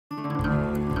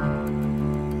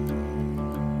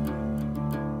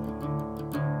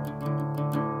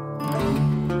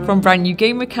From brand new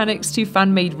game mechanics to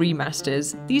fan-made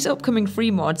remasters, these upcoming free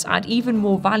mods add even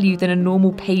more value than a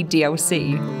normal paid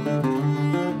DLC.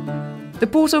 The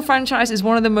Portal franchise is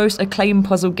one of the most acclaimed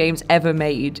puzzle games ever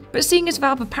made, but seeing as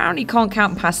Valve apparently can't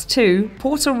count past 2,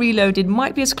 Portal Reloaded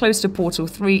might be as close to Portal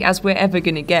 3 as we're ever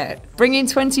gonna get. Bringing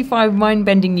 25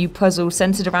 mind-bending new puzzles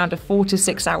centered around a 4 to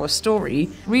 6 hour story,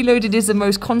 Reloaded is the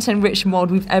most content-rich mod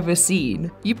we've ever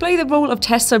seen. You play the role of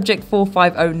Test Subject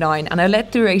 4509 and are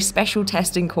led through a special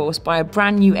testing course by a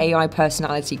brand new AI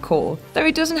personality core. Though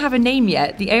it doesn't have a name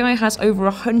yet, the AI has over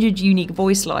 100 unique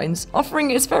voice lines, offering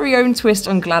its very own twist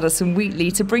on Gladys and Wheatley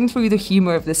to bring through the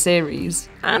humour of the series,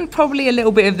 and probably a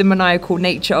little bit of the maniacal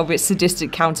nature of its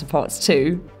sadistic counterparts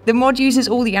too. The mod uses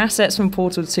all the assets from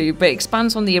Portal 2 but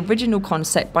expands on the original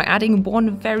concept by adding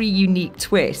one very unique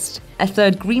twist, a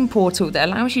third green portal that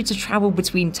allows you to travel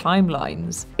between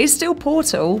timelines. It's still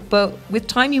Portal, but with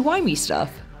timey-wimey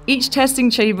stuff. Each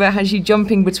testing chamber has you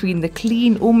jumping between the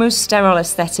clean, almost sterile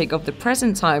aesthetic of the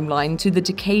present timeline to the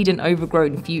decayed and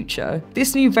overgrown future.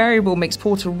 This new variable makes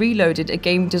Portal Reloaded a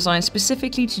game designed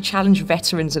specifically to challenge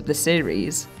veterans of the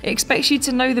series. It expects you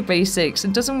to know the basics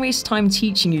and doesn't waste time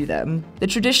teaching you them. The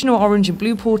traditional orange and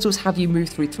blue portals have you move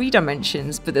through 3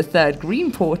 dimensions, but the third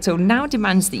green portal now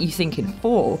demands that you think in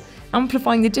 4,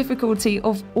 amplifying the difficulty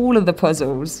of all of the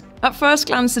puzzles. At first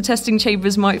glance, the testing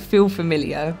chambers might feel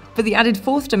familiar, but the added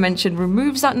 4th dimension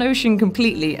removes that notion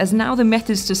completely, as now the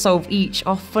methods to solve each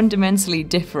are fundamentally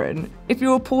different. If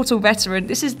you're a Portal veteran,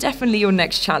 this is definitely your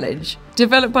next challenge.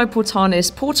 Developed by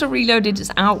Portanis, Portal Reloaded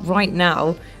is out right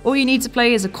now. All you need to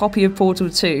play is a copy of Portal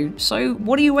 2, so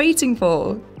what are you waiting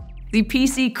for? The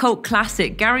PC cult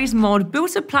classic Garry's Mod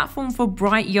built a platform for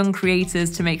bright young creators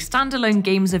to make standalone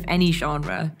games of any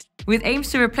genre. With aims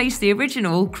to replace the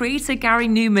original, creator Gary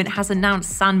Newman has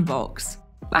announced S&BOX.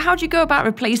 But how do you go about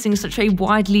replacing such a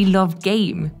widely loved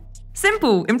game?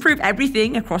 Simple, improve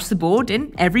everything across the board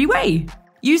in every way.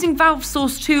 Using Valve's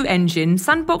Source 2 engine,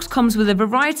 S&BOX comes with a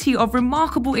variety of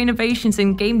remarkable innovations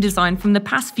in game design from the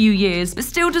past few years, but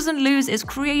still doesn't lose its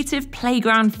creative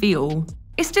playground feel.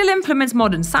 It still implements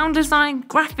modern sound design,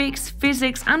 graphics,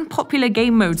 physics, and popular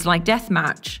game modes like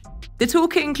Deathmatch. The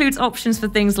toolkit includes options for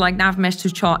things like navmesh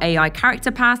to chart AI character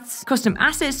paths, custom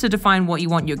assets to define what you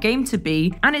want your game to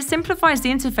be, and it simplifies the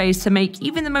interface to make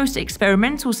even the most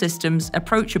experimental systems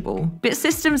approachable. But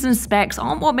systems and specs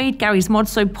aren't what made Garry's Mod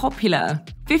so popular.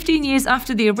 15 years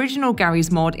after the original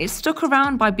Garry's Mod, it stuck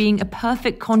around by being a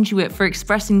perfect conduit for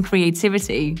expressing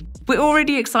creativity. We're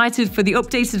already excited for the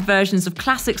updated versions of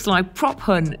classics like Prop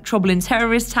Hunt, Trouble in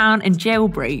Terrorist Town, and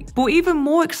Jailbreak, but we're even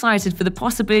more excited for the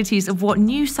possibilities of what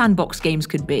new S&BOX games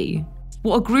could be.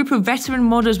 What a group of veteran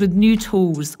modders with new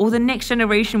tools, or the next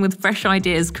generation with fresh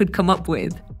ideas could come up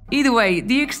with. Either way,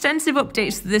 the extensive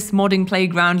updates to this modding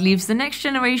playground leaves the next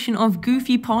generation of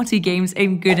goofy party games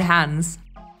in good hands.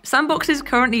 S&BOX is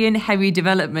currently in heavy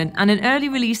development, and an early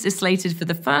release is slated for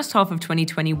the first half of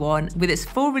 2021, with its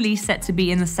full release set to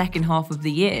be in the second half of the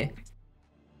year.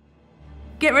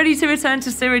 Get ready to return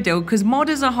to Cyrodiil, because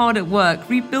modders are hard at work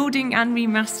rebuilding and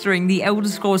remastering the Elder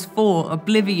Scrolls 4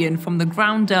 Oblivion from the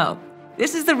ground up.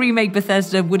 This is the remake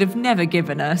Bethesda would have never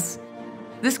given us.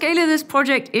 The scale of this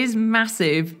project is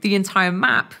massive. The entire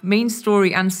map, main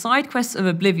story, and side quests of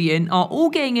Oblivion are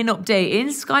all getting an update in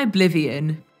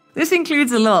Skyblivion. This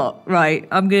includes a lot, right?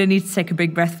 I'm gonna need to take a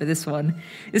big breath for this one.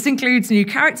 This includes new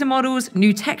character models,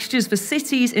 new textures for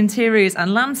cities, interiors,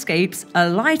 and landscapes, a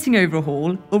lighting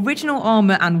overhaul, original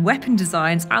armor and weapon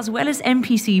designs, as well as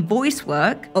NPC voice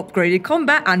work, upgraded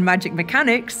combat and magic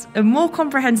mechanics, a more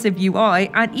comprehensive UI,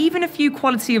 and even a few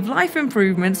quality of life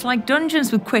improvements like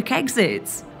dungeons with quick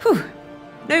exits. Whew.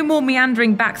 No more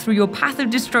meandering back through your path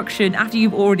of destruction after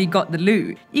you've already got the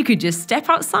loot. You could just step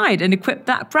outside and equip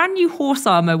that brand new horse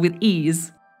armor with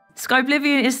ease.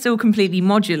 Skyblivion is still completely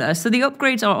modular, so the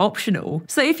upgrades are optional.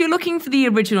 So if you're looking for the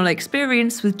original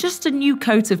experience with just a new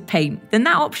coat of paint, then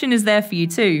that option is there for you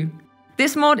too.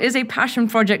 This mod is a passion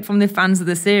project from the fans of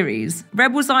the series.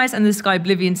 Rebel's Eyes and the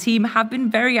Skyblivion team have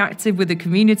been very active with the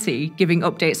community, giving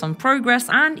updates on progress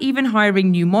and even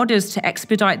hiring new modders to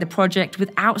expedite the project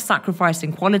without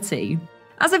sacrificing quality.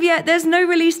 As of yet, there's no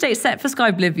release date set for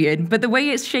Skyblivion, but the way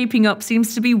it's shaping up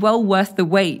seems to be well worth the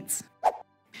wait.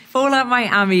 Fallout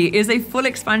Miami is a full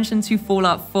expansion to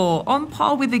Fallout 4, on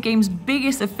par with the game's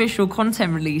biggest official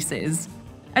content releases.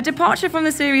 A departure from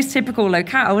the series' typical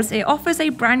locales, it offers a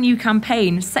brand new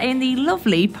campaign set in the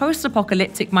lovely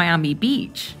post-apocalyptic Miami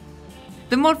Beach.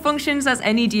 The mod functions as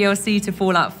any DLC to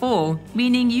Fallout 4,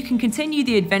 meaning you can continue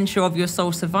the adventure of your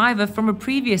sole survivor from a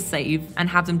previous save and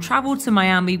have them travel to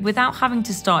Miami without having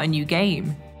to start a new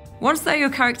game. Once there, your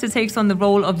character takes on the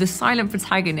role of the silent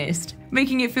protagonist,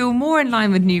 making it feel more in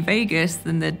line with New Vegas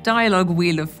than the dialogue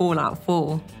wheel of Fallout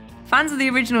 4. Fans of the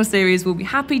original series will be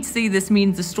happy to see this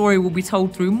means the story will be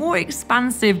told through more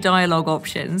expansive dialogue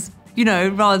options, you know,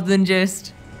 rather than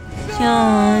just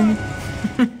John.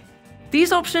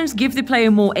 These options give the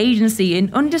player more agency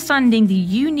in understanding the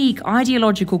unique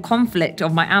ideological conflict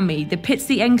of Miami that pits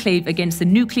the Enclave against the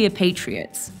Nuclear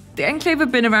Patriots. The Enclave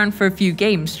have been around for a few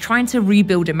games, trying to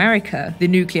rebuild America. The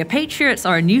Nuclear Patriots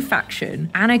are a new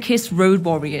faction, anarchist road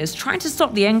warriors trying to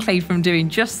stop the Enclave from doing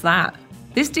just that.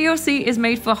 This DLC is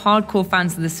made for hardcore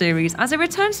fans of the series as it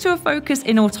returns to a focus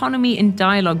in autonomy and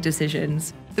dialogue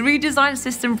decisions. The redesigned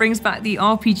system brings back the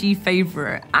RPG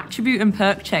favourite, attribute and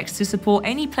perk checks to support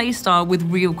any playstyle with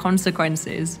real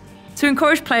consequences. To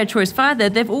encourage player choice further,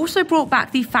 they've also brought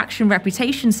back the faction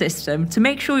reputation system to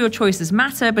make sure your choices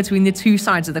matter between the two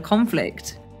sides of the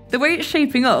conflict. The way it's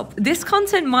shaping up, this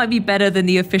content might be better than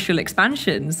the official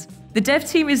expansions. The dev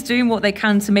team is doing what they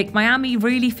can to make Miami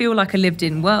really feel like a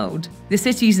lived-in world. The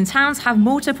cities and towns have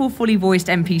multiple fully voiced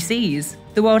NPCs.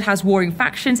 The world has warring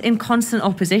factions in constant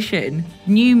opposition.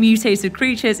 New mutated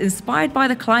creatures inspired by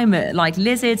the climate, like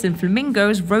lizards and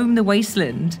flamingos, roam the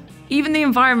wasteland. Even the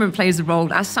environment plays a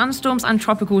role, as sandstorms and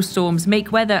tropical storms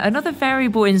make weather another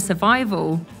variable in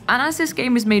survival. And as this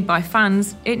game is made by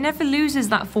fans, it never loses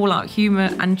that Fallout humour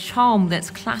and charm that's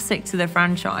classic to the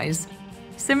franchise.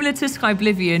 Similar to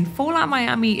Skyblivion, Fallout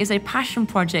Miami is a passion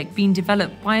project being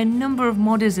developed by a number of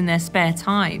modders in their spare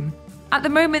time. At the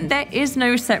moment, there is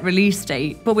no set release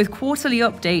date, but with quarterly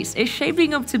updates, it's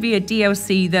shaping up to be a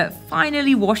DLC that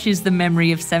finally washes the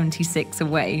memory of 76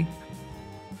 away.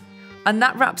 And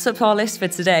that wraps up our list for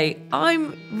today.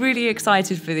 I'm really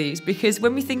excited for these because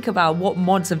when we think about what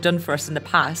mods have done for us in the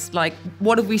past, like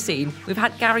what have we seen? We've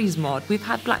had Gary's mod, we've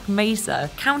had Black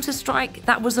Mesa, Counter-Strike,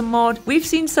 that was a mod. We've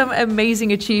seen some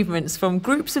amazing achievements from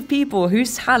groups of people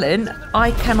whose talent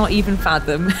I cannot even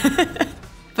fathom.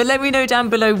 But let me know down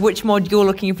below which mod you're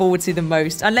looking forward to the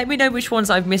most, and let me know which ones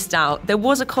I've missed out. There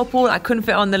was a couple I couldn't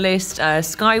fit on the list,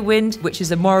 Skywind, which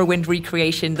is a Morrowind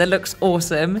recreation that looks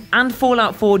awesome, and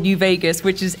Fallout 4 New Vegas,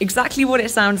 which is exactly what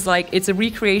it sounds like. It's a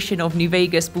recreation of New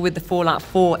Vegas, but with the Fallout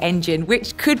 4 engine,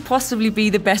 which could possibly be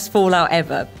the best Fallout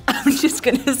ever. I'm just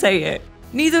gonna say it.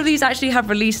 Neither of these actually have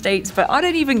release dates, but I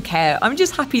don't even care. I'm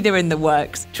just happy they're in the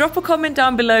works. Drop a comment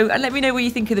down below and let me know what you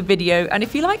think of the video. And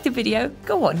if you liked the video,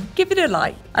 go on, give it a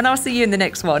like. And I'll see you in the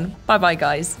next one. Bye bye,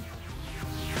 guys.